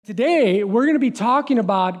Today, we're going to be talking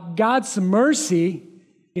about God's mercy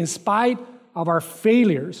in spite of our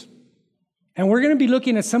failures. And we're going to be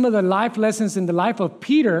looking at some of the life lessons in the life of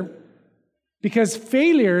Peter, because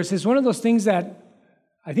failures is one of those things that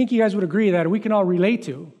I think you guys would agree that we can all relate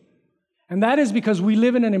to. And that is because we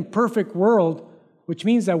live in an imperfect world, which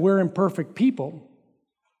means that we're imperfect people.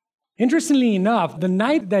 Interestingly enough, the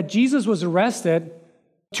night that Jesus was arrested,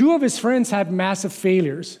 two of his friends had massive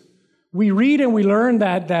failures. We read and we learn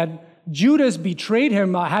that Judas betrayed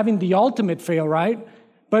him, having the ultimate fail, right?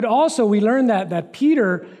 But also we learn that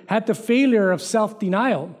Peter had the failure of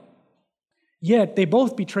self-denial. Yet they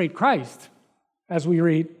both betrayed Christ, as we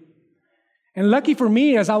read. And lucky for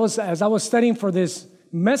me, as I was studying for this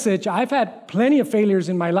message, I've had plenty of failures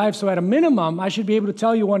in my life, so at a minimum, I should be able to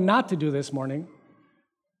tell you what not to do this morning.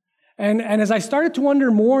 And as I started to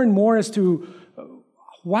wonder more and more as to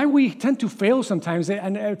why we tend to fail sometimes,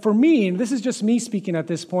 and for me, and this is just me speaking at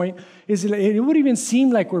this point, is it would even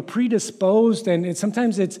seem like we're predisposed, and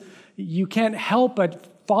sometimes you can't help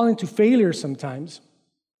but fall into failure sometimes.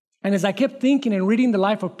 And as I kept thinking and reading the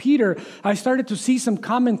life of Peter, I started to see some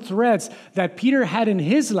common threads that Peter had in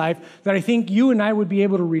his life that I think you and I would be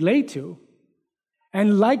able to relate to.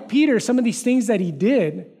 And like Peter, some of these things that he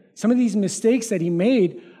did, some of these mistakes that he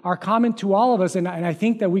made are common to all of us, and I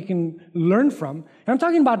think that we can learn from. And I'm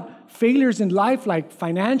talking about failures in life like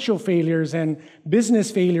financial failures and business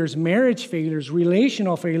failures, marriage failures,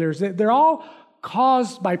 relational failures. They're all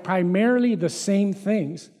caused by primarily the same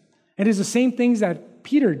things. It is the same things that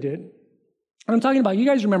Peter did. And I'm talking about, you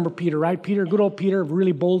guys remember Peter, right? Peter, good old Peter,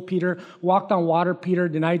 really bold Peter, walked on water Peter,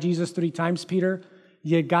 denied Jesus 3 times Peter,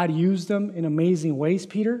 yet God used him in amazing ways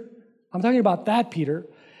Peter. I'm talking about that Peter.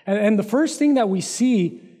 And the first thing that we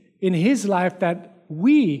see in his life that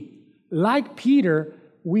we, like Peter,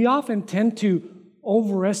 we often tend to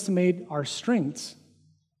overestimate our strengths.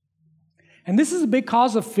 And this is a big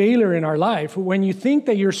cause of failure in our life, when you think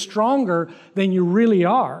that you're stronger than you really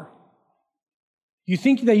are. You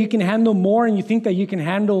think that you can handle more, and you think that you can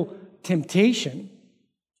handle temptation.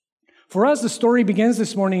 For us, the story begins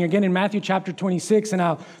this morning again in Matthew chapter 26. And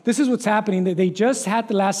now this is what's happening. They just had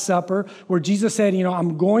the Last Supper where Jesus said,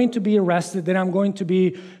 I'm going to be arrested, then I'm going to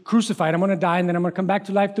be crucified, I'm going to die, and then I'm going to come back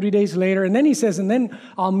to life 3 days later. And then he says, and then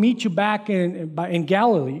I'll meet you back in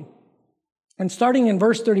Galilee. And starting in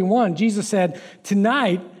verse 31, Jesus said,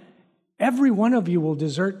 tonight, every one of you will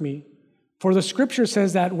desert me. For the scripture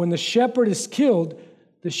says that when the shepherd is killed,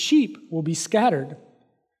 the sheep will be scattered.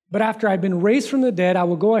 But after I've been raised from the dead, I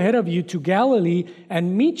will go ahead of you to Galilee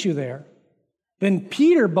and meet you there. Then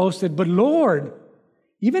Peter boasted, but Lord,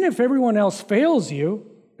 even if everyone else fails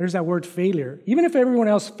you, there's that word failure, even if everyone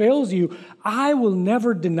else fails you, I will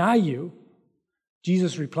never deny you.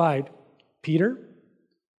 Jesus replied, Peter,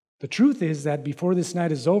 the truth is that before this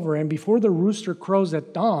night is over and before the rooster crows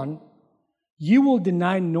at dawn, you will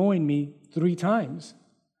deny knowing me 3 times.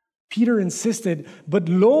 Peter insisted, but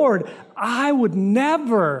Lord, I would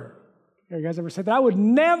never, you guys ever said that? I would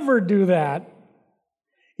never do that.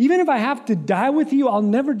 Even if I have to die with you, I'll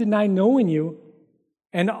never deny knowing you.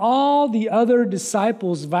 And all the other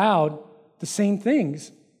disciples vowed the same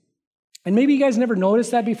things. And maybe you guys never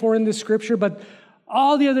noticed that before in this scripture, but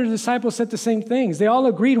all the other disciples said the same things. They all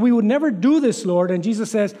agreed, we would never do this, Lord. And Jesus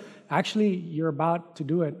says, actually, you're about to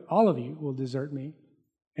do it. All of you will desert me.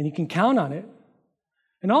 And you can count on it.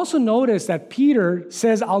 And also notice that Peter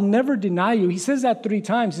says, I'll never deny you. He says that 3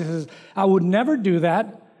 times. He says, I would never do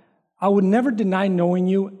that. I would never deny knowing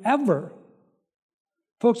you ever.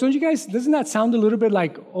 Folks, doesn't that sound a little bit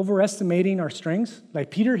like overestimating our strengths?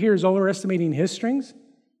 Like Peter here is overestimating his strengths?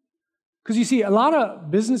 Because you see, a lot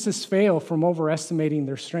of businesses fail from overestimating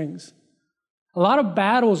their strengths. A lot of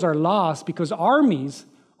battles are lost because armies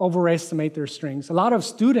overestimate their strengths. A lot of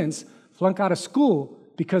students flunk out of school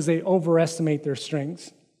because they overestimate their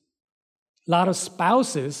strengths. A lot of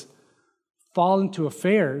spouses fall into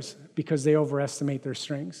affairs because they overestimate their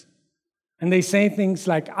strengths. And they say things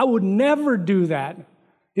like, I would never do that.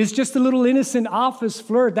 It's just a little innocent office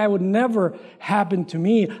flirt. That would never happen to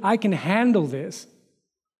me. I can handle this.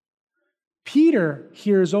 Peter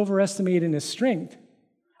here is overestimating his strength.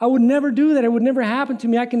 I would never do that. It would never happen to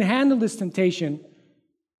me. I can handle this temptation.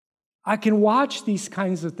 I can watch these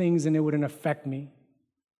kinds of things and it wouldn't affect me.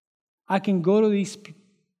 I can go to these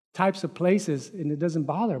types of places and it doesn't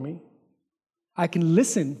bother me. I can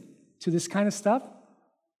listen to this kind of stuff.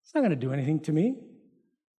 It's not going to do anything to me.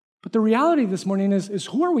 But the reality this morning is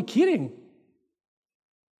who are we kidding?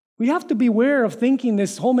 We have to beware of thinking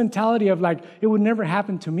this whole mentality of like, it would never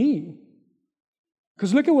happen to me.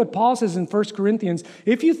 Because look at what Paul says in 1 Corinthians.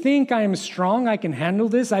 If you think I am strong, I can handle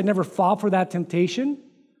this, I'd never fall for that temptation.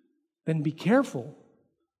 then be careful,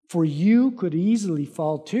 for you could easily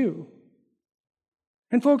fall too.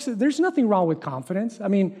 And folks, there's nothing wrong with confidence. I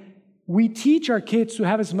mean, we teach our kids to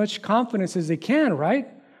have as much confidence as they can, right?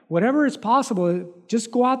 Whatever is possible,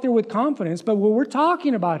 just go out there with confidence. But what we're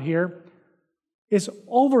talking about here is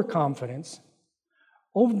overconfidence.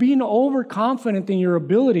 Being overconfident in your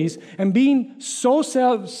abilities and being so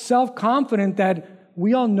self-confident that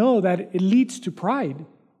we all know that it leads to pride.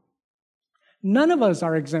 None of us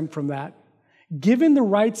are exempt from that. Given the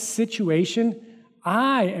right situation,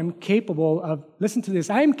 I am capable of, listen to this,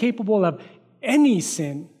 I am capable of any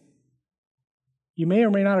sin. You may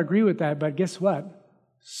or may not agree with that, but guess what?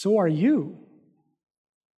 So are you.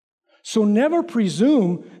 So never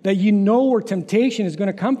presume that you know where temptation is going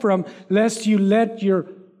to come from, lest you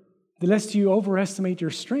overestimate your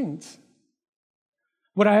strengths.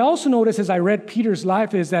 What I also noticed as I read Peter's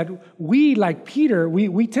life is that we, like Peter,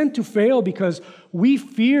 we tend to fail because we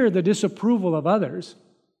fear the disapproval of others.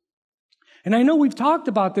 And I know we've talked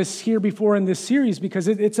about this here before in this series because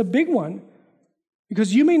it's a big one.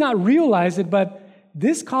 Because you may not realize it, but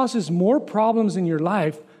this causes more problems in your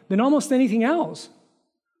life than almost anything else.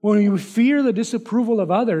 When you fear the disapproval of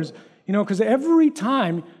others, because every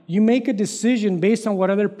time you make a decision based on what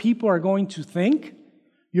other people are going to think,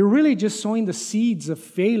 you're really just sowing the seeds of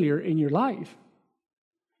failure in your life.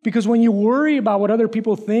 Because when you worry about what other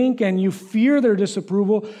people think and you fear their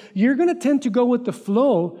disapproval, you're going to tend to go with the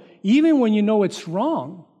flow even when you know it's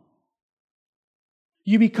wrong.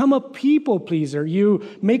 You become a people pleaser. You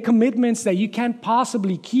make commitments that you can't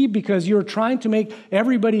possibly keep because you're trying to make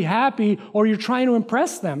everybody happy or you're trying to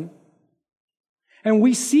impress them. And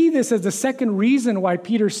we see this as the second reason why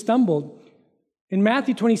Peter stumbled. In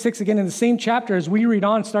Matthew 26, again, in the same chapter, as we read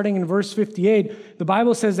on, starting in verse 58, the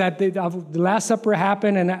Bible says that the Last Supper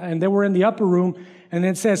happened and they were in the upper room. And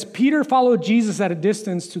it says, Peter followed Jesus at a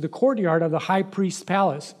distance to the courtyard of the high priest's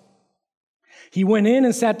palace. He went in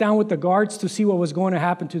and sat down with the guards to see what was going to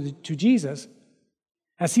happen to Jesus.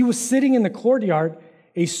 As he was sitting in the courtyard,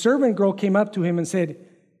 a servant girl came up to him and said,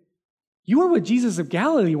 "You were with Jesus of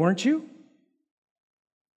Galilee, weren't you?"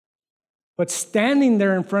 But standing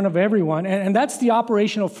there in front of everyone, and that's the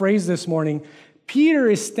operational phrase this morning, Peter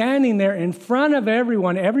is standing there in front of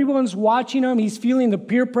everyone. Everyone's watching him. He's feeling the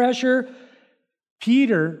peer pressure.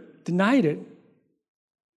 Peter denied it.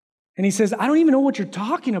 And he says, "I don't even know what you're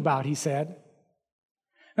talking about," he said.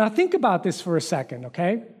 Now think about this for a second,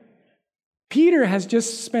 okay? Peter has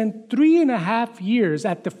just spent 3.5 years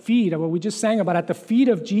at the feet of what we just sang about, at the feet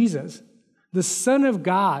of Jesus, the Son of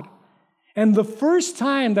God. And the first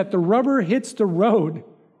time that the rubber hits the road,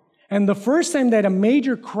 and the first time that a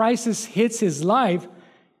major crisis hits his life,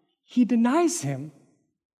 he denies him.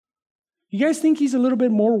 You guys think he's a little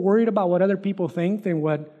bit more worried about what other people think than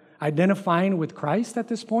what identifying with Christ at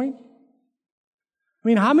this point? I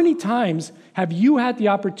mean, how many times have you had the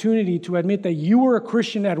opportunity to admit that you were a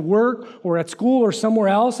Christian at work or at school or somewhere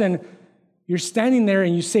else, and you're standing there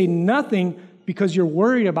and you say nothing because you're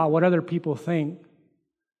worried about what other people think?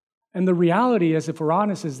 And the reality is, if we're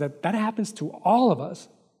honest, is that happens to all of us.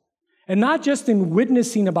 And not just in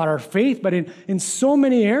witnessing about our faith, but in so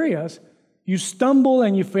many areas. You stumble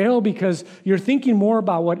and you fail because you're thinking more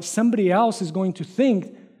about what somebody else is going to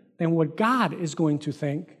think than what God is going to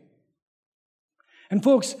think. And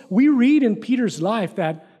folks, we read in Peter's life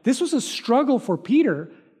that this was a struggle for Peter.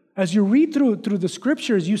 As you read through the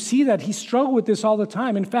scriptures, you see that he struggled with this all the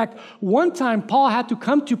time. In fact, one time Paul had to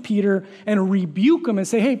come to Peter and rebuke him and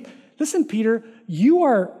say, "Hey, listen, Peter, you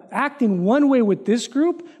are acting one way with this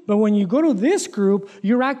group, but when you go to this group,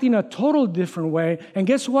 you're acting a total different way. And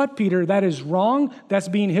guess what, Peter? That is wrong. That's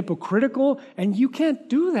being hypocritical, and you can't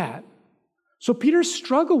do that." So Peter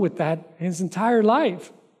struggled with that his entire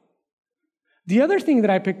life. The other thing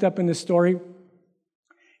that I picked up in this story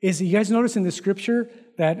is, you guys notice in the scripture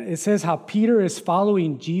that it says how Peter is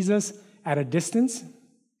following Jesus at a distance?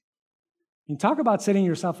 You talk about setting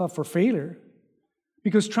yourself up for failure.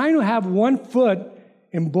 Because trying to have one foot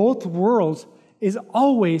in both worlds is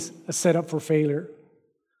always a setup for failure.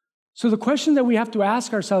 So the question that we have to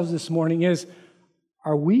ask ourselves this morning is,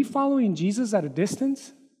 are we following Jesus at a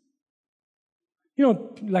distance?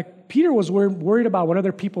 Like Peter was worried about what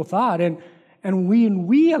other people thought, and when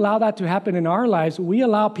we allow that to happen in our lives, we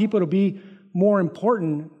allow people to be more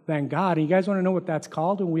important than God. And you guys want to know what that's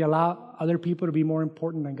called when we allow other people to be more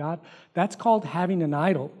important than God? That's called having an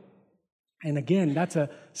idol. And again, that's a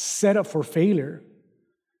setup for failure.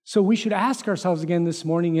 So we should ask ourselves again this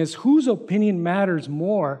morning is, whose opinion matters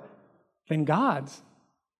more than God's?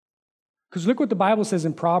 Because look what the Bible says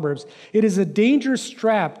in Proverbs. It is a dangerous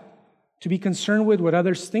trap to be concerned with what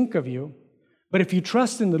others think of you, But if you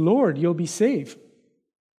trust in the Lord, you'll be safe.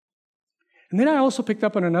 And then I also picked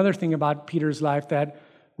up on another thing about Peter's life that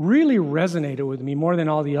really resonated with me more than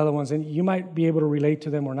all the other ones, and you might be able to relate to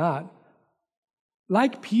them or not.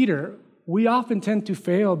 Like Peter, we often tend to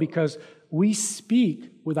fail because we speak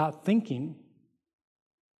without thinking.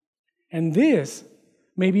 And this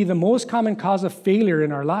may be the most common cause of failure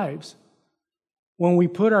in our lives. When we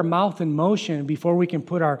put our mouth in motion before we can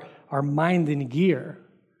put our mind in gear.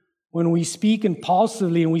 When we speak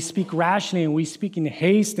impulsively and we speak rationally and we speak in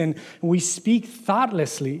haste and we speak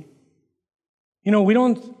thoughtlessly. We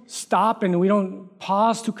don't stop and we don't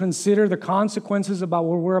pause to consider the consequences about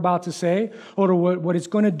what we're about to say or what it's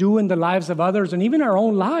going to do in the lives of others and even our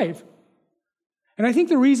own life. And I think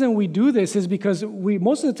the reason we do this is because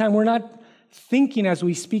most of the time we're not thinking as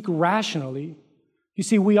we speak rationally. You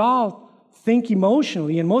see, we all think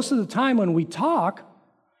emotionally, and most of the time when we talk,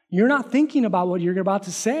 you're not thinking about what you're about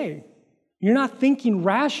to say. You're not thinking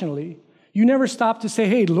rationally. You never stop to say,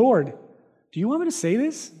 hey, Lord, do you want me to say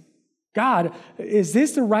this? God, is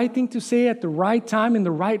this the right thing to say at the right time in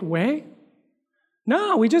the right way?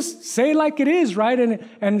 No, we just say it like it is, right?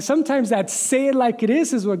 And sometimes that say it like it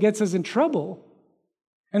is what gets us in trouble.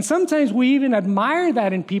 And sometimes we even admire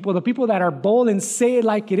that in people, the people that are bold and say it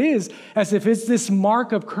like it is, as if it's this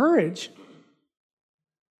mark of courage.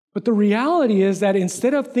 But the reality is that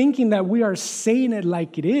instead of thinking that we are saying it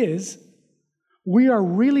like it is, we are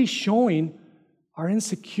really showing our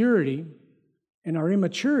insecurity and our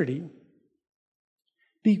immaturity.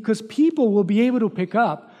 Because people will be able to pick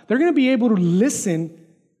up. They're going to be able to listen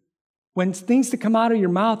when things that come out of your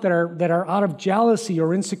mouth that are out of jealousy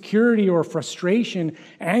or insecurity or frustration,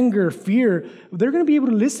 anger, fear. They're going to be able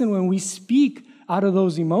to listen when we speak out of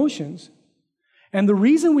those emotions. And the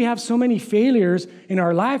reason we have so many failures in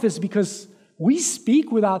our life is because we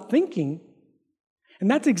speak without thinking.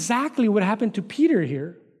 And that's exactly what happened to Peter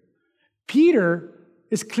here. Peter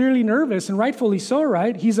is clearly nervous, and rightfully so,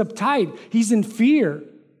 right? He's uptight. He's in fear.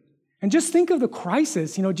 And just think of the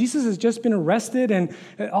crisis. Jesus has just been arrested, and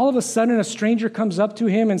all of a sudden a stranger comes up to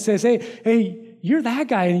him and says, hey, you're that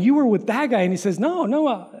guy, and you were with that guy. And he says, no,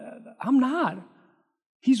 I'm not.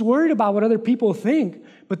 He's worried about what other people think.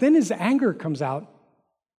 But then his anger comes out.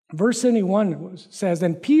 Verse 71 says,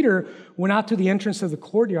 then Peter went out to the entrance of the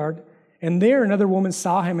courtyard, and there another woman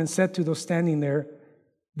saw him and said to those standing there,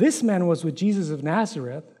 this man was with Jesus of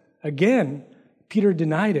Nazareth. Again, Peter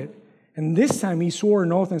denied it. And this time he swore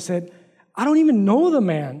an oath and said, I don't even know the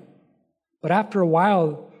man. But after a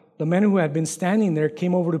while, the men who had been standing there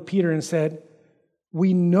came over to Peter and said,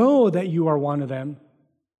 we know that you are one of them.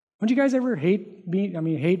 Don't you guys ever hate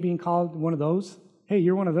being called one of those? Hey,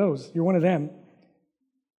 you're one of those. You're one of them.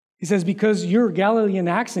 He says, because your Galilean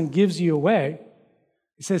accent gives you away.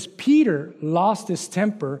 He says, Peter lost his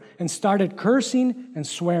temper and started cursing and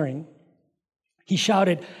swearing. He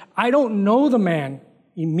shouted, I don't know the man.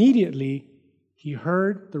 Immediately, he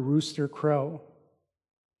heard the rooster crow.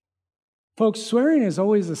 Folks, swearing is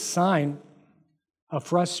always a sign of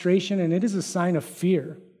frustration, and it is a sign of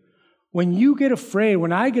fear. When you get afraid,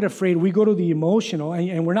 when I get afraid, we go to the emotional,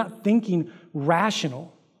 and we're not thinking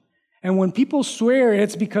rational. And when people swear,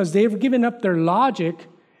 it's because they've given up their logic,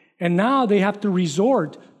 and now they have to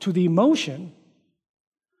resort to the emotion.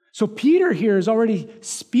 So Peter here is already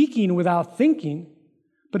speaking without thinking.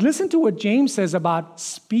 But listen to what James says about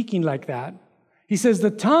speaking like that. He says the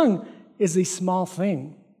tongue is a small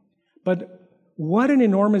thing, but what an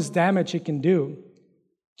enormous damage it can do.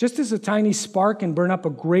 Just as a tiny spark can burn up a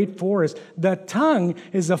great forest, the tongue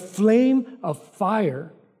is a flame of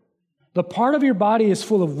fire. The part of your body is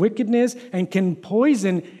full of wickedness and can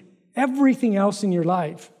poison everything else in your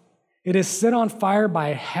life. It is set on fire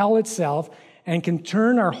by hell itself and can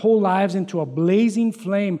turn our whole lives into a blazing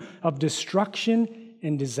flame of destruction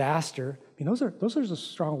and disaster. I mean, those are the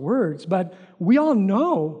strong words, but we all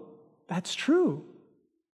know that's true.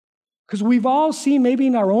 Because we've all seen, maybe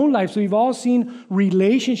in our own lives, we've all seen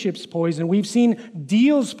relationships poisoned. We've seen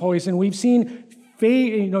deals poisoned. We've seen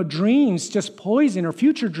dreams just poisoned or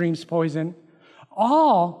future dreams poisoned.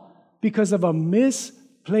 All because of a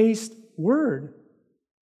misplaced word.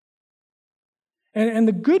 And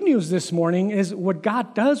the good news this morning is what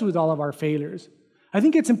God does with all of our failures. I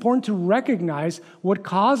think it's important to recognize what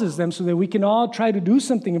causes them so that we can all try to do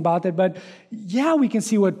something about it. But yeah, we can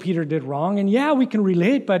see what Peter did wrong. And yeah, we can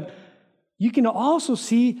relate. But you can also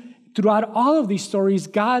see throughout all of these stories,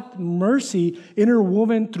 God's mercy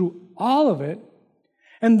interwoven through all of it.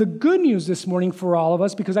 And the good news this morning for all of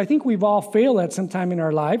us, because I think we've all failed at some time in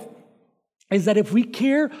our life, is that if we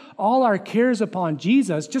care all our cares upon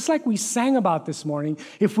Jesus, just like we sang about this morning,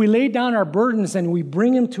 if we lay down our burdens and we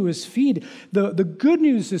bring them to his feet, the good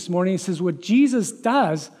news this morning is what Jesus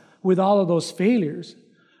does with all of those failures.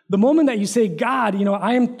 The moment that you say, God,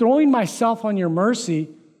 I am throwing myself on your mercy,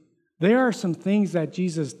 there are some things that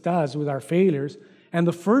Jesus does with our failures. And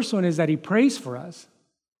the first one is that he prays for us.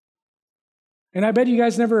 And I bet you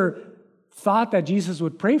guys never thought that Jesus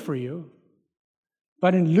would pray for you.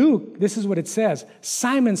 But in Luke, this is what it says.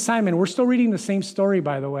 Simon, Simon, we're still reading the same story,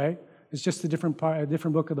 by the way. It's just a different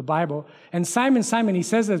book of the Bible. And Simon, Simon, he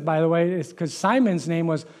says this, by the way, is because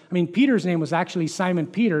Peter's name was actually Simon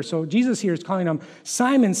Peter. So Jesus here is calling him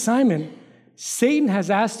Simon, Simon. Satan has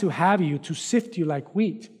asked to have you, to sift you like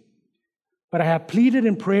wheat. But I have pleaded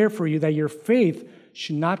in prayer for you that your faith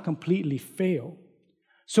should not completely fail.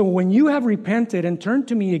 So when you have repented and turned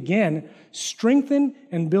to me again, strengthen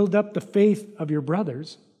and build up the faith of your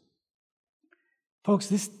brothers. Folks,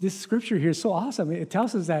 this scripture here is so awesome. It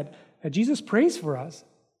tells us that Jesus prays for us.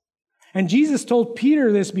 And Jesus told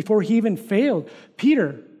Peter this before he even failed.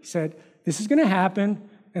 Peter, he said, this is going to happen,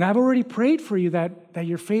 and I've already prayed for you that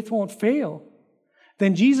your faith won't fail.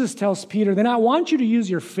 Then Jesus tells Peter, then I want you to use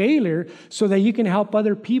your failure so that you can help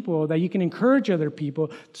other people, that you can encourage other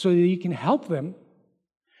people, so that you can help them.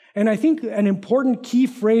 And I think an important key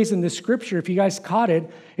phrase in this scripture, if you guys caught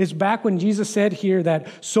it, is back when Jesus said here that,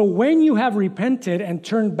 so when you have repented and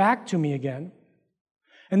turned back to me again.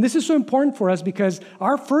 And this is so important for us because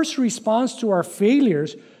our first response to our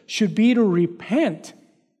failures should be to repent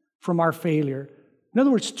from our failure. In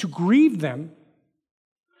other words, to grieve them.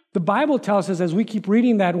 The Bible tells us, as we keep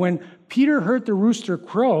reading, that when Peter heard the rooster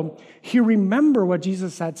crow, he remembered what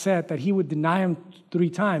Jesus had said, that he would deny him 3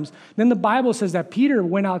 times. Then the Bible says that Peter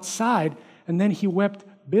went outside and then he wept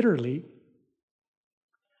bitterly.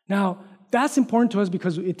 Now, that's important to us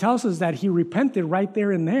because it tells us that he repented right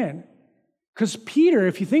there and then. Because Peter,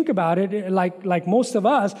 if you think about it, like most of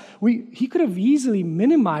us, he could have easily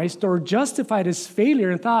minimized or justified his failure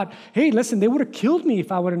and thought, hey, listen, they would have killed me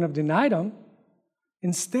if I wouldn't have denied him.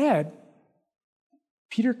 Instead,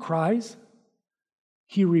 Peter cries,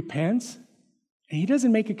 he repents, and he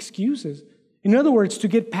doesn't make excuses. In other words, to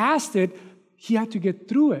get past it, he had to get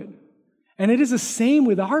through it. And it is the same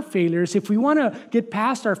with our failures. If we want to get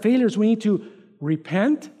past our failures, we need to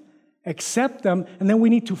repent, accept them, and then we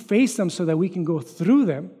need to face them so that we can go through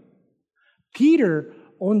them. Peter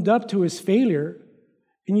owned up to his failure.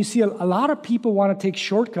 And you see, a lot of people want to take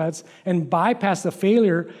shortcuts and bypass the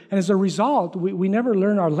failure, and as a result, we never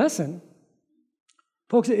learn our lesson.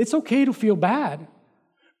 Folks, it's okay to feel bad.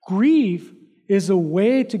 Grief is a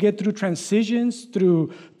way to get through transitions,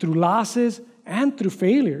 through losses, and through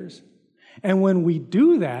failures. And when we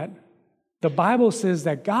do that, the Bible says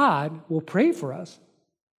that God will pray for us.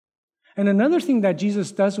 And another thing that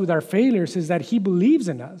Jesus does with our failures is that he believes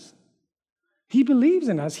in us. He believes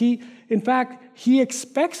in us. In fact, he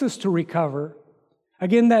expects us to recover.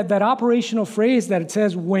 Again, that operational phrase that it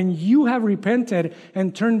says, when you have repented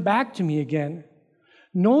and turned back to me again.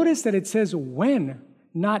 Notice that it says when,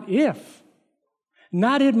 not if.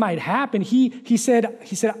 Not it might happen. He said,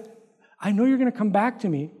 I know you're going to come back to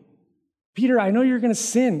me. Peter, I know you're going to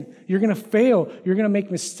sin. You're going to fail. You're going to make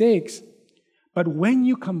mistakes. But when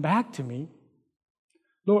you come back to me,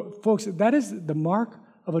 Lord, folks, that is the mark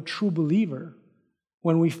of a true believer.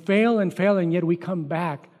 When we fail, and yet we come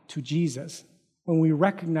back to Jesus. When we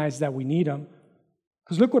recognize that we need him.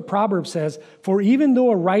 Because look what Proverbs says, for even though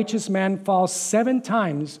a righteous man falls 7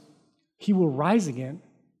 times, he will rise again.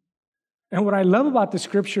 And what I love about the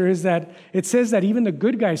scripture is that it says that even the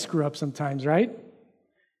good guys screw up sometimes, right?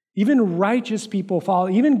 Even righteous people fall.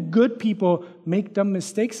 Even good people make dumb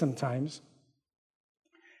mistakes sometimes.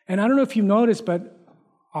 And I don't know if you've noticed, but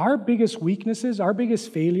our biggest weaknesses, our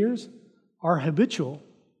biggest failures are habitual.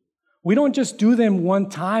 We don't just do them one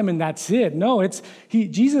time and that's it. No,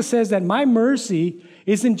 Jesus says that my mercy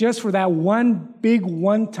isn't just for that one big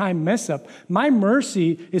one-time mess up. My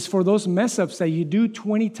mercy is for those mess ups that you do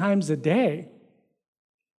 20 times a day.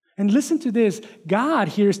 And listen to this. God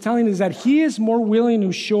here is telling us that he is more willing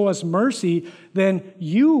to show us mercy than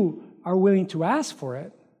you are willing to ask for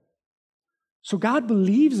it. So God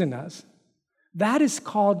believes in us. That is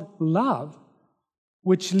called love.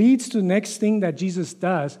 Which leads to the next thing that Jesus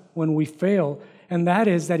does when we fail, and that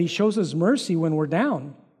is that he shows us mercy when we're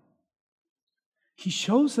down. He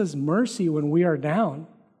shows us mercy when we are down.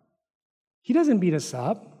 He doesn't beat us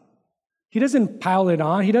up. He doesn't pile it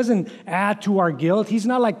on. He doesn't add to our guilt. He's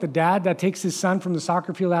not like the dad that takes his son from the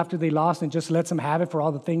soccer field after they lost and just lets him have it for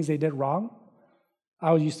all the things they did wrong.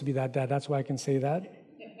 I used to be that dad. That's why I can say that.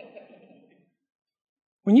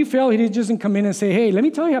 When you fail, he doesn't come in and say, hey, let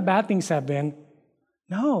me tell you how bad things have been.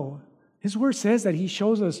 No, his word says that he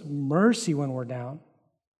shows us mercy when we're down.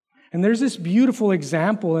 And there's this beautiful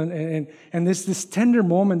example and this tender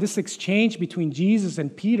moment, this exchange between Jesus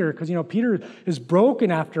and Peter, because, Peter is broken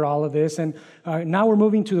after all of this. And now we're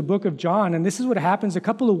moving to the book of John. And this is what happens a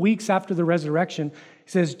couple of weeks after the resurrection.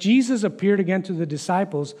 It says, Jesus appeared again to the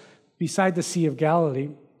disciples beside the Sea of Galilee.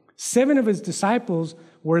 7 of his disciples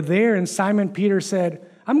were there, and Simon Peter said,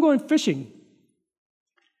 I'm going fishing.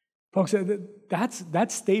 Folks,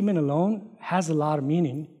 that statement alone has a lot of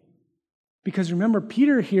meaning. Because remember,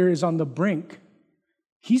 Peter here is on the brink.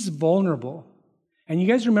 He's vulnerable. And you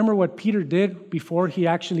guys remember what Peter did before he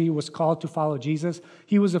actually was called to follow Jesus?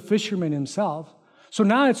 He was a fisherman himself. So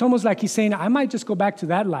now it's almost like he's saying, I might just go back to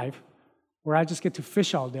that life where I just get to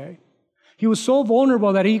fish all day. He was so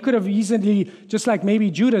vulnerable that he could have easily, just like maybe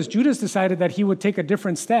Judas decided that he would take a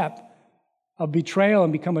different step of betrayal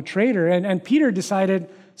and become a traitor. And Peter decided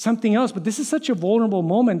something else. But this is such a vulnerable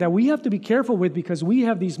moment that we have to be careful with because we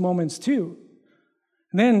have these moments too.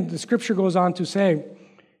 And then the scripture goes on to say,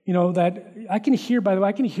 that I can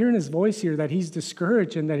hear in his voice here that he's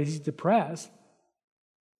discouraged and that he's depressed.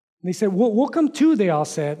 And they said, we'll come too, they all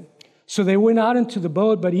said. So they went out into the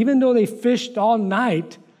boat, but even though they fished all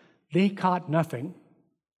night, they caught nothing.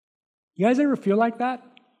 You guys ever feel like that?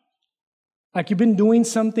 Like you've been doing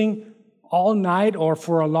something all night or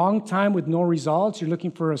for a long time with no results. You're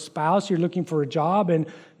looking for a spouse, you're looking for a job, and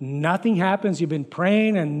nothing happens. You've been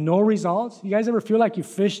praying and no results. You guys ever feel like you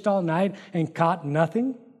fished all night and caught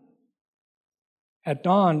nothing? At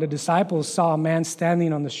dawn, the disciples saw a man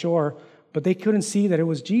standing on the shore, but they couldn't see that it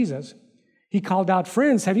was Jesus. He called out,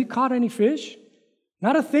 friends, have you caught any fish?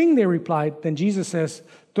 Not a thing, they replied. Then Jesus says,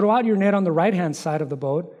 throw out your net on the right-hand side of the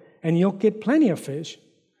boat, and you'll get plenty of fish.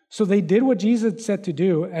 So they did what Jesus said to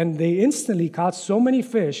do, and they instantly caught so many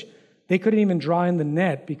fish, they couldn't even draw in the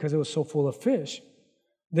net because it was so full of fish.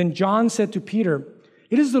 Then John said to Peter,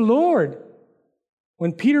 it is the Lord.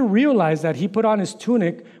 When Peter realized that, he put on his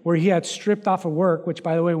tunic where he had stripped off of work, which,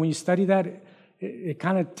 by the way, when you study that, it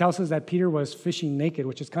kind of tells us that Peter was fishing naked,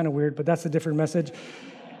 which is kind of weird, but that's a different message.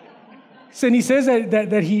 So, and he says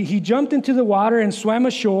that he jumped into the water and swam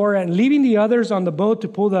ashore, and leaving the others on the boat to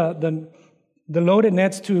pull the loaded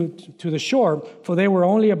nets to the shore, for they were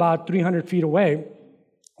only about 300 feet away.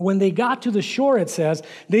 When they got to the shore, it says,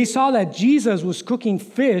 they saw that Jesus was cooking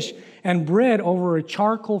fish and bread over a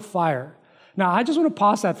charcoal fire. Now, I just want to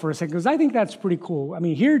pause that for a second, because I think that's pretty cool. I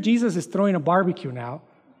mean, here Jesus is throwing a barbecue now,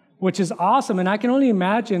 which is awesome. And I can only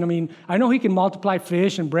imagine, I know he can multiply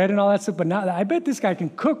fish and bread and all that stuff, but now I bet this guy can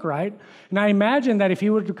cook, right? And I imagine that if he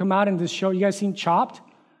were to come out in this show, you guys seen Chopped?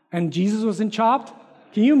 And Jesus was in Chopped?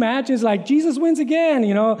 Can you imagine? It's like, Jesus wins again,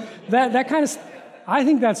 that kind of, I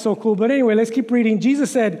think that's so cool. But anyway, let's keep reading.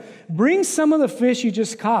 Jesus said, bring some of the fish you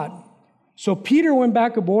just caught. So Peter went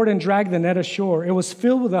back aboard and dragged the net ashore. It was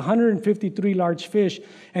filled with 153 large fish,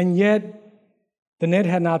 and yet the net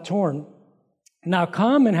had not torn. Now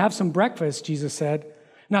come and have some breakfast, Jesus said.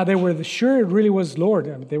 Now they were sure it really was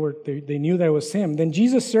Lord. They knew that it was him. Then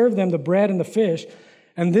Jesus served them the bread and the fish,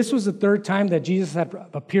 and this was the third time that Jesus had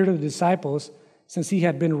appeared to the disciples since he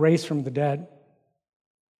had been raised from the dead.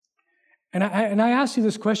 And I ask you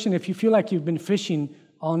this question if you feel like you've been fishing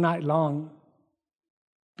all night long.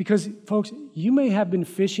 Because, folks, you may have been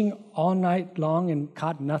fishing all night long and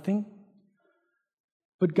caught nothing,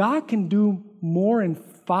 but God can do more in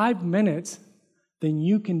 5 minutes than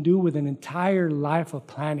you can do with an entire life of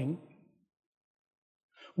planning.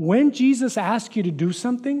 When Jesus asks you to do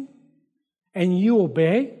something and you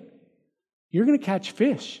obey, you're going to catch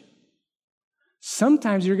fish.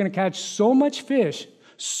 Sometimes you're going to catch so much fish,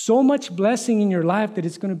 so much blessing in your life that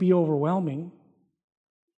it's going to be overwhelming.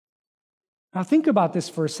 Now think about this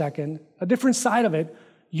for a second, a different side of it.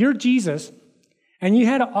 You're Jesus, and you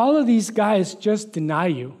had all of these guys just deny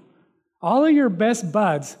you. All of your best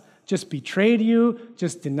buds just betrayed you,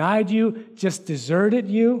 just denied you, just deserted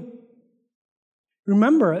you.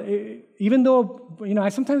 Remember, even though,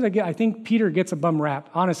 I think Peter gets a bum rap,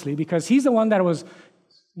 honestly, because he's the one that was,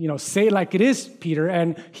 say it like it is, Peter,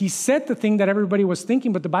 and he said the thing that everybody was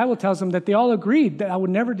thinking, but the Bible tells him that they all agreed that I would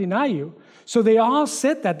never deny you. So they all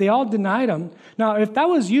said that. They all denied him. Now, if that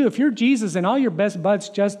was you, if you're Jesus and all your best buds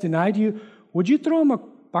just denied you, would you throw him a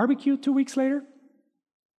barbecue 2 weeks later?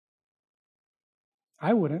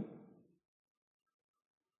 I wouldn't.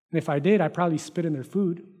 And if I did, I'd probably spit in their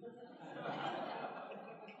food.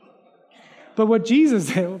 But what Jesus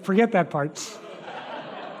did, forget that part.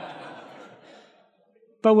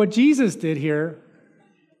 But what Jesus did here,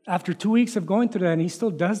 after 2 weeks of going through that, and he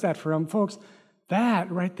still does that for them, folks,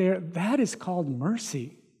 That right there, that is called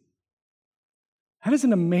mercy. That is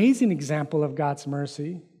an amazing example of God's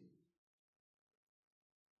mercy.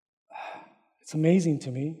 It's amazing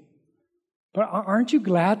to me. But aren't you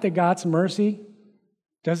glad that God's mercy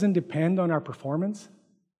doesn't depend on our performance?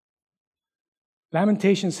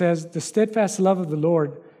 Lamentation says, the steadfast love of the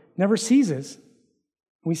Lord never ceases.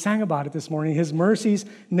 We sang about it this morning. His mercies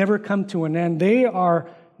never come to an end. They are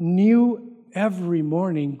new every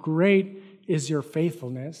morning. Great is your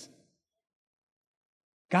faithfulness.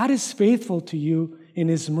 God is faithful to you in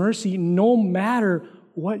His mercy no matter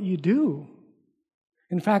what you do.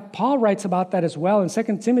 In fact, Paul writes about that as well. In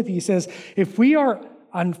 2 Timothy, he says, if we are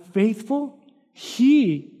unfaithful,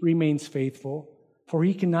 He remains faithful, for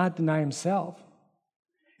He cannot deny Himself.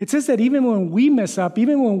 It says that even when we mess up,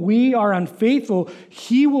 even when we are unfaithful,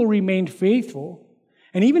 He will remain faithful.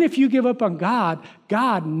 And even if you give up on God,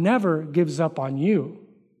 God never gives up on you.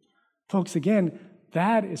 Folks, again,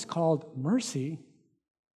 that is called mercy.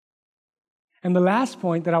 And the last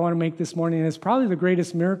point that I want to make this morning is probably the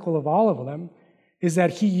greatest miracle of all of them, is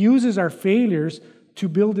that He uses our failures to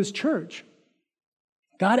build His church.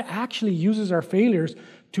 God actually uses our failures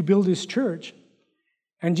to build His church.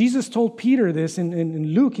 And Jesus told Peter this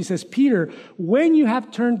in Luke. He says, Peter, when you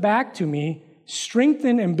have turned back to me,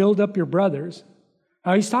 strengthen and build up your brothers.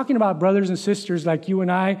 He's talking about brothers and sisters like you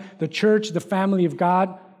and I, the church, the family of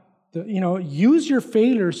God. Use your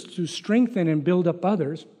failures to strengthen and build up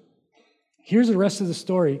others. Here's the rest of the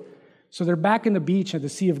story. So they're back in the beach at the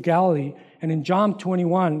Sea of Galilee. And in John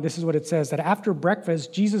 21, this is what it says, that after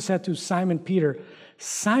breakfast, Jesus said to Simon Peter,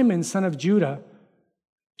 Simon, son of Judah,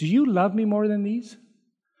 do you love me more than these?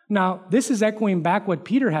 Now, this is echoing back what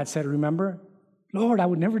Peter had said, remember? Lord, I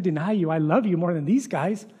would never deny you. I love you more than these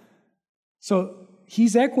guys. So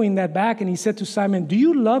he's echoing that back, and he said to Simon, do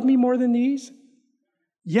you love me more than these?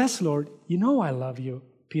 Yes, Lord, you know I love you,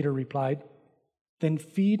 Peter replied. Then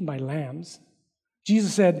feed my lambs.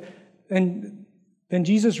 Jesus said, and then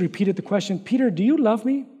Jesus repeated the question, Peter, do you love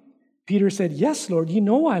me? Peter said, yes, Lord, you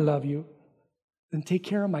know I love you. Then take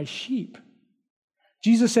care of my sheep.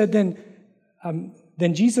 Jesus said,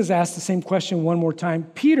 Then Jesus asked the same question one more time.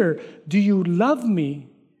 Peter, do you love me?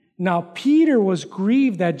 Now, Peter was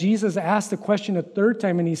grieved that Jesus asked the question a third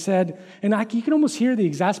time, and he said, and you can almost hear the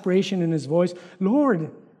exasperation in his voice,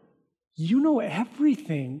 Lord, you know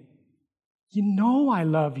everything. You know I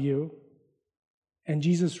love you. And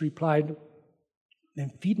Jesus replied,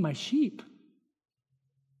 then feed my sheep.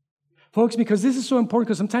 Folks, because this is so important,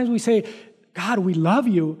 because sometimes we say, God, we love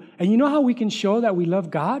you. And you know how we can show that we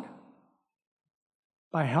love God?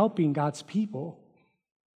 By helping God's people.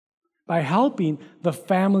 By helping the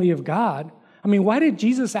family of God. I mean, why did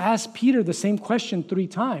Jesus ask Peter the same question 3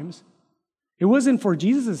 times? It wasn't for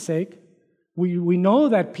Jesus' sake. We know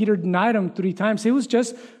that Peter denied him 3 times. It was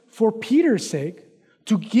just for Peter's sake.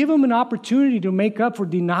 To give him an opportunity to make up for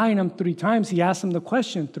denying him 3 times, he asked him the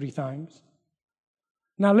question 3 times.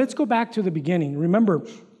 Now, let's go back to the beginning. Remember,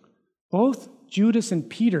 both Judas and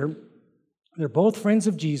Peter, they're both friends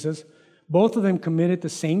of Jesus. Both of them committed the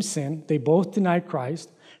same sin. They both denied Christ.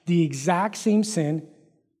 The exact same sin.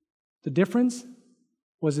 The difference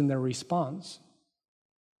was in their response.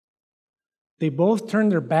 They both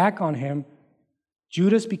turned their back on him.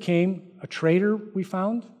 Judas became a traitor, we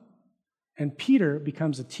found, and Peter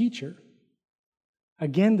becomes a teacher.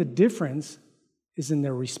 Again, the difference is in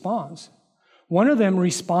their response. One of them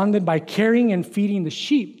responded by caring and feeding the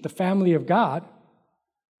sheep, the family of God.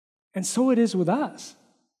 And so it is with us.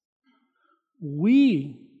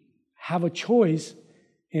 We have a choice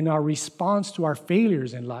in our response to our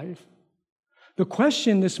failures in life. The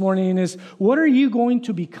question this morning is, what are you going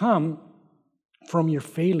to become from your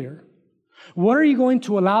failure? What are you going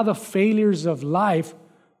to allow the failures of life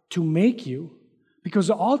to make you? Because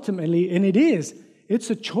ultimately, and it's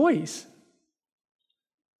a choice.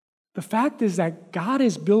 The fact is that God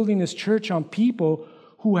is building His church on people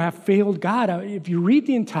who have failed God. If you read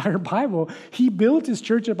the entire Bible, He built His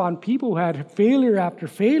church upon people who had failure after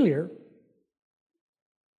failure.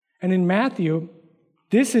 And in Matthew,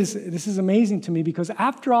 this is amazing to me, because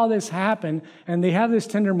after all this happened, and they have this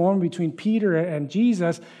tender moment between Peter and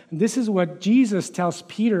Jesus, and this is what Jesus tells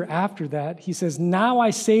Peter after that. He says, now I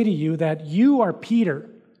say to you that you are Peter,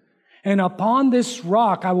 and upon this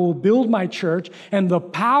rock I will build my church, and the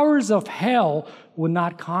powers of hell will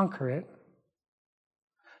not conquer it.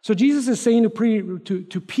 So Jesus is saying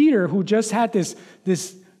to Peter, who just had this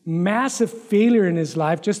massive failure in his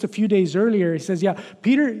life just a few days earlier, he says, yeah,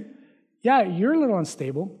 Peter, yeah, you're a little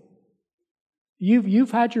unstable.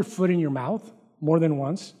 You've had your foot in your mouth more than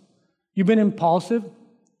once. You've been impulsive.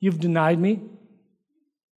 You've denied me.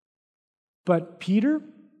 But Peter,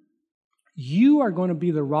 you are going to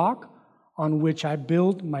be the rock on which I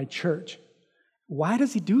build my church. Why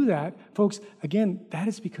does he do that? Folks, again, that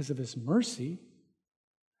is because of his mercy.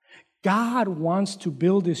 God wants to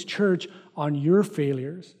build his church on your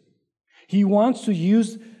failures. He wants to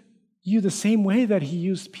use you the same way that he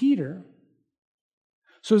used Peter.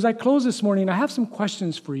 So as I close this morning, I have some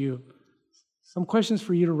questions for you. Some questions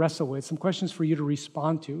for you to wrestle with, some questions for you to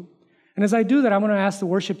respond to. And as I do that, I'm going to ask the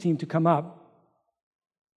worship team to come up.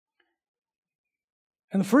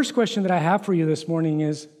 And the first question that I have for you this morning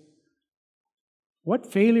is,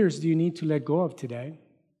 what failures do you need to let go of today?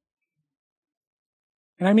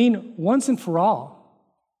 And I mean, once and for all.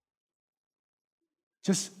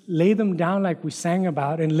 Just lay them down like we sang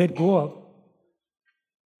about and let go of.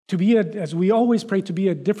 To be, as we always pray, to be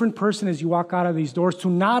a different person as you walk out of these doors, to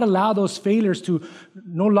not allow those failures to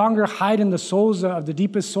no longer hide in the souls of the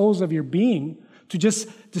deepest souls of your being, to just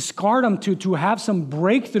discard them, to have some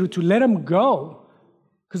breakthrough, to let them go.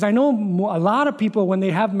 Because I know a lot of people, when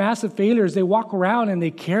they have massive failures, they walk around and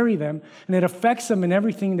they carry them, and it affects them in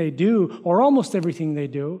everything they do, or almost everything they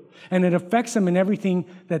do, and it affects them in everything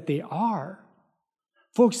that they are.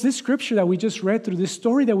 Folks, this scripture that we just read through, this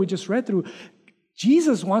story that we just read through,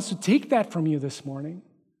 Jesus wants to take that from you this morning.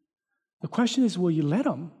 The question is, will you let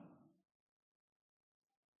him?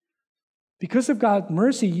 Because of God's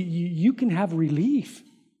mercy, you can have relief.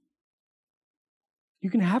 You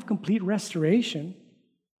can have complete restoration.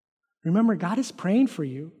 Remember, God is praying for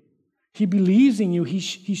you. He believes in you. He's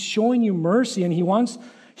showing you mercy, and He wants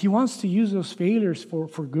to use those failures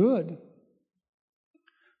for good.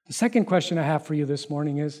 The second question I have for you this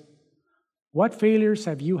morning is, what failures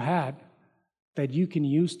have you had that you can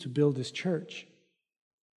use to build this church?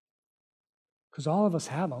 Because all of us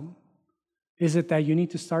have them. Is it that you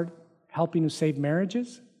need to start helping to save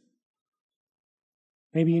marriages?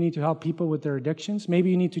 Maybe you need to help people with their addictions. Maybe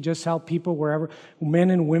you need to just help people wherever, men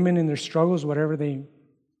and women in their struggles, whatever they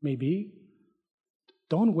may be.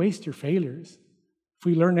 Don't waste your failures. If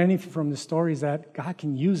we learn anything from the stories, that God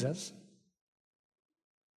can use us.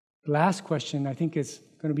 The last question, I think it's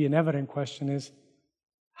going to be an evident question, is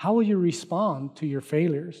how will you respond to your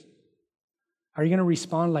failures? Are you going to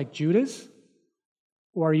respond like Judas?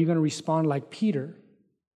 Or are you going to respond like Peter?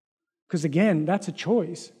 Because again, that's a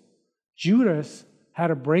choice. Judas had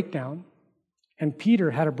a breakdown, and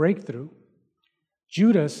Peter had a breakthrough.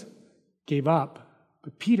 Judas gave up,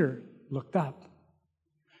 but Peter looked up.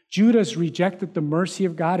 Judas rejected the mercy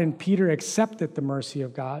of God, and Peter accepted the mercy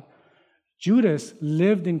of God. Judas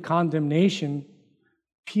lived in condemnation.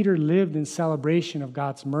 Peter lived in celebration of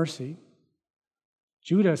God's mercy.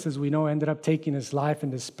 Judas, as we know, ended up taking his life in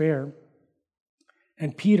despair,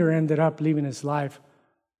 and Peter ended up living his life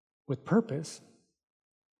with purpose.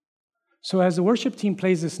 So as the worship team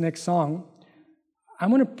plays this next song,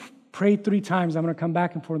 I'm going to pray 3 times. I'm going to come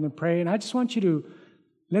back and forth and pray. And I just want you to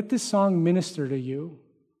let this song minister to you.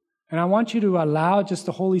 And I want you to allow just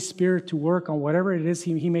the Holy Spirit to work on whatever it is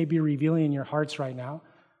He may be revealing in your hearts right now.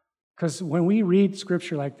 Because when we read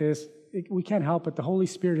Scripture like this, we can't help it. The Holy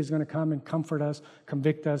Spirit is going to come and comfort us,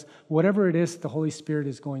 convict us, whatever it is the Holy Spirit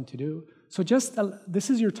is going to do. So just,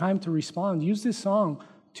 this is your time to respond. Use this song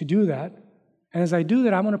to do that. And as I do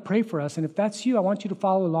that, I'm going to pray for us. And if that's you, I want you to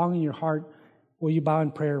follow along in your heart. Will you bow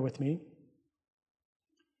in prayer with me?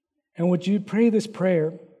 And would you pray this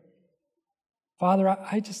prayer? Father,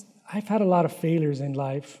 I've had a lot of failures in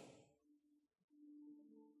life.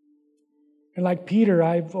 And like Peter,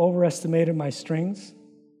 I've overestimated my strengths.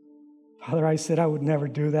 Father, I said I would never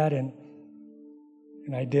do that, and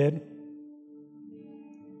I did.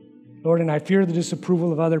 Lord, and I fear the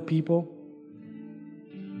disapproval of other people.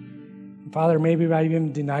 Father, maybe I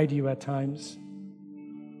even denied you at times.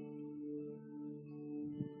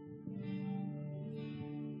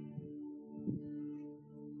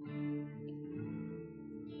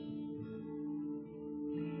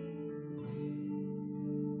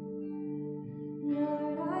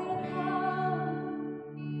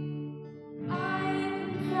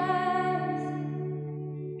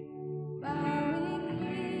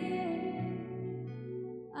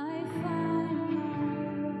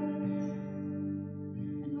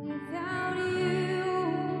 Without you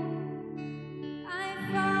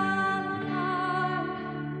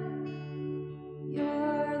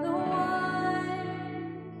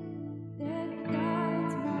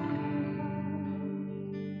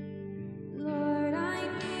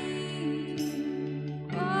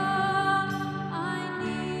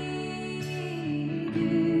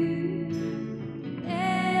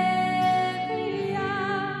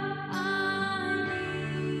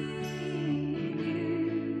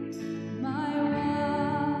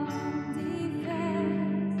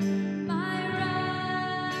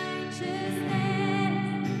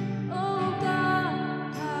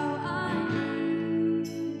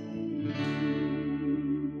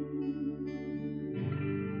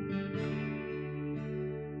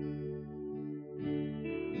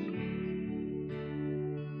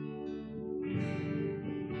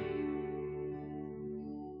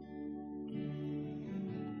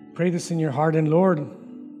pray this in your heart. And Lord,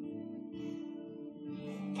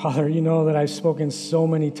 Father, you know that I've spoken so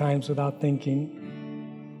many times without thinking.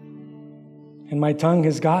 And my tongue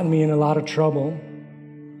has gotten me in a lot of trouble.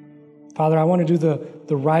 Father, I want to do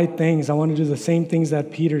the right things. I want to do the same things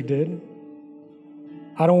that Peter did.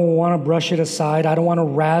 I don't want to brush it aside. I don't want to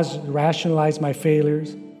rationalize my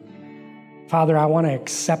failures. Father, I want to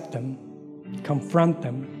accept them, confront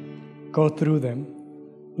them, go through them.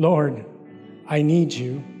 Lord, I need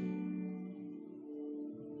you.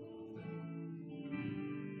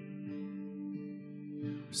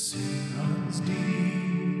 Sin runs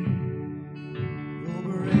deep, your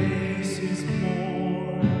grace is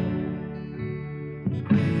more,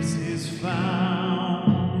 grace is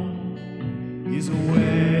found, is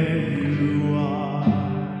where you are,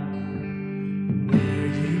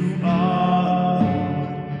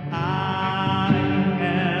 I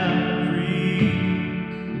am free,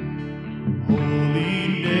 holiness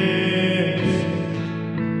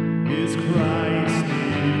is Christ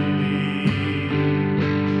in me.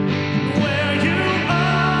 Where you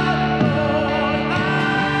are, Lord, I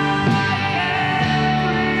am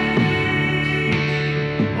free.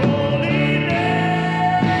 Holiness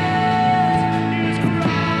is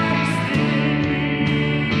Christ in me.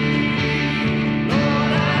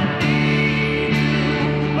 Lord, I need you.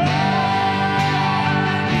 Oh,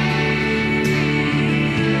 I need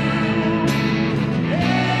you.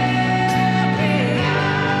 Every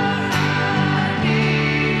hour I need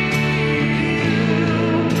you.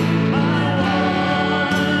 My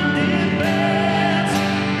one defense,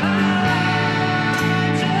 my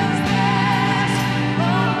righteousness.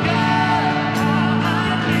 Oh God, how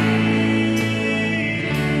I need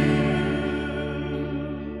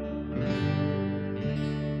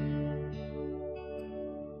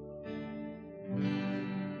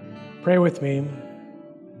Pray with me.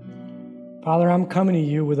 Father, I'm coming to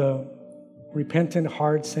you with a repentant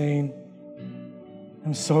heart saying,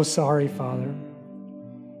 I'm so sorry, Father.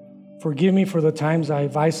 Forgive me for the times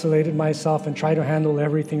I've isolated myself and tried to handle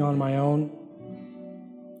everything on my own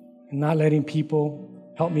and not letting people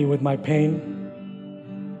help me with my pain.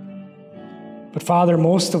 But Father,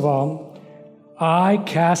 most of all, I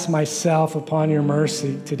cast myself upon your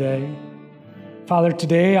mercy today. Father,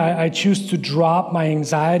 today I choose to drop my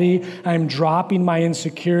anxiety. I am dropping my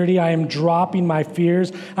insecurity. I am dropping my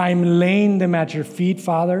fears. I am laying them at your feet,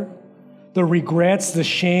 Father. The regrets, the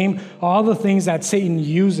shame, all the things that Satan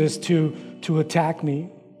uses to attack me.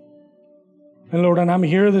 And Lord, and I'm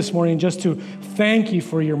here this morning just to thank you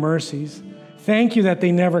for your mercies. Thank you that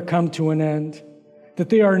they never come to an end, that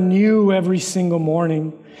they are new every single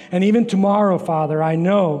morning. And even tomorrow, Father, I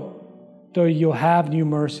know that you'll have new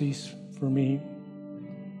mercies for me.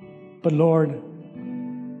 But Lord,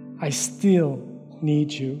 I still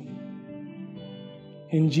need you.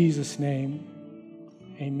 In Jesus' name,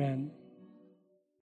 amen.